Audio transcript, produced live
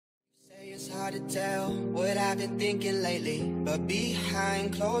hard to tell what I've been thinking lately, but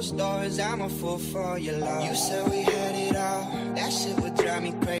behind closed doors, I'm a fool for your love. You said we had it all, that shit would drive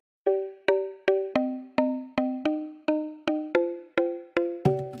me crazy.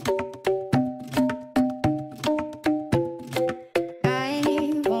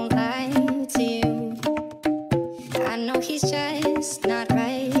 I won't lie to you, I know he's just not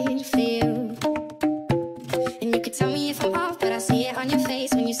right for you. And you could tell me if I'm off, but I see it on your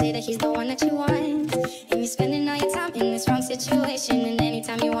face when you say that he's the one that you want. And you're spending all your time in this wrong situation, and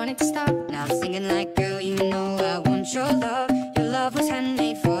anytime you want it to stop. Now I'm singing like, girl, you know I want your love. Your love was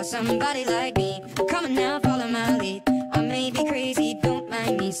handmade for somebody like me. Come on now, follow my lead. I may be crazy, don't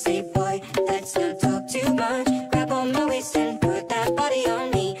mind me. Say, boy, let's not talk too much. Grab on my waist and put that body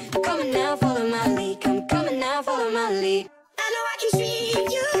on me. Come on now, follow my lead. Come on now, follow my lead. I know I can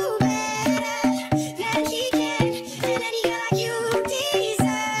treat you better than he can, and any girl like you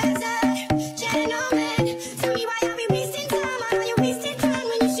deserves a gentleman. Tell me why I'll be wasting time. I know you're wasting time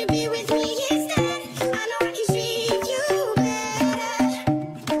when you should be with me instead. I know I can treat you better.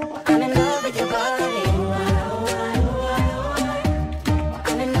 I'm in love with your body.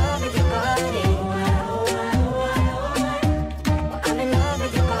 I'm in love with your body. I'm in love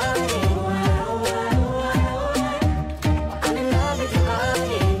with your body. I'm in love with your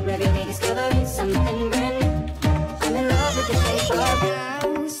body. Regularly discovering something brand new. I'm in love with the shape of you.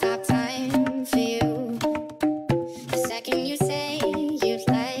 I'll stop time for you the second you say you'd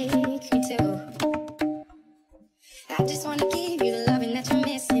like me to. I just wanna give you the loving that you're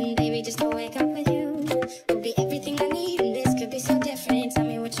missing, baby. Just to wake up with you would be everything I need, and this could be so different. Tell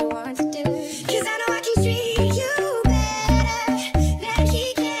me what you want to do, 'cause I know I can treat you better than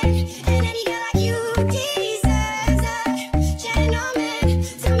he can, and any girl like you deserves a gentleman.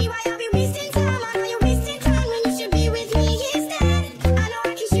 Tell me why I'll be wasting time. I know you're wasting time when you should be with me instead. I know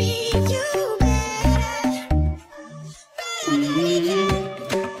I can treat you better than he can.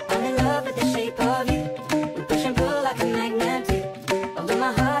 I'm in love with the shape of you. We push and pull like a magnet do. Although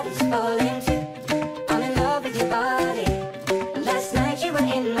my heart is falling too. I'm in love with your body. Last night you were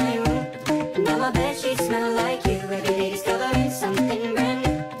in my room, and now my bed sheets smell like you. Every day discovering something brand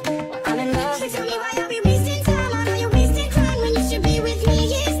new. I'm in love with Tell your me body. why I'll be wasting time. I know you're wasting time when you should be with me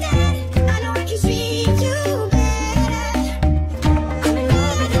instead. I know I can treat you better. I'm in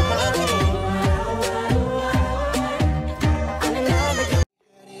love with your body. I'm in love with your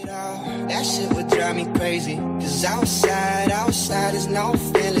Had it all, that shit would drive me crazy. Cause outside is no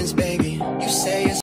feelings, baby. You say it's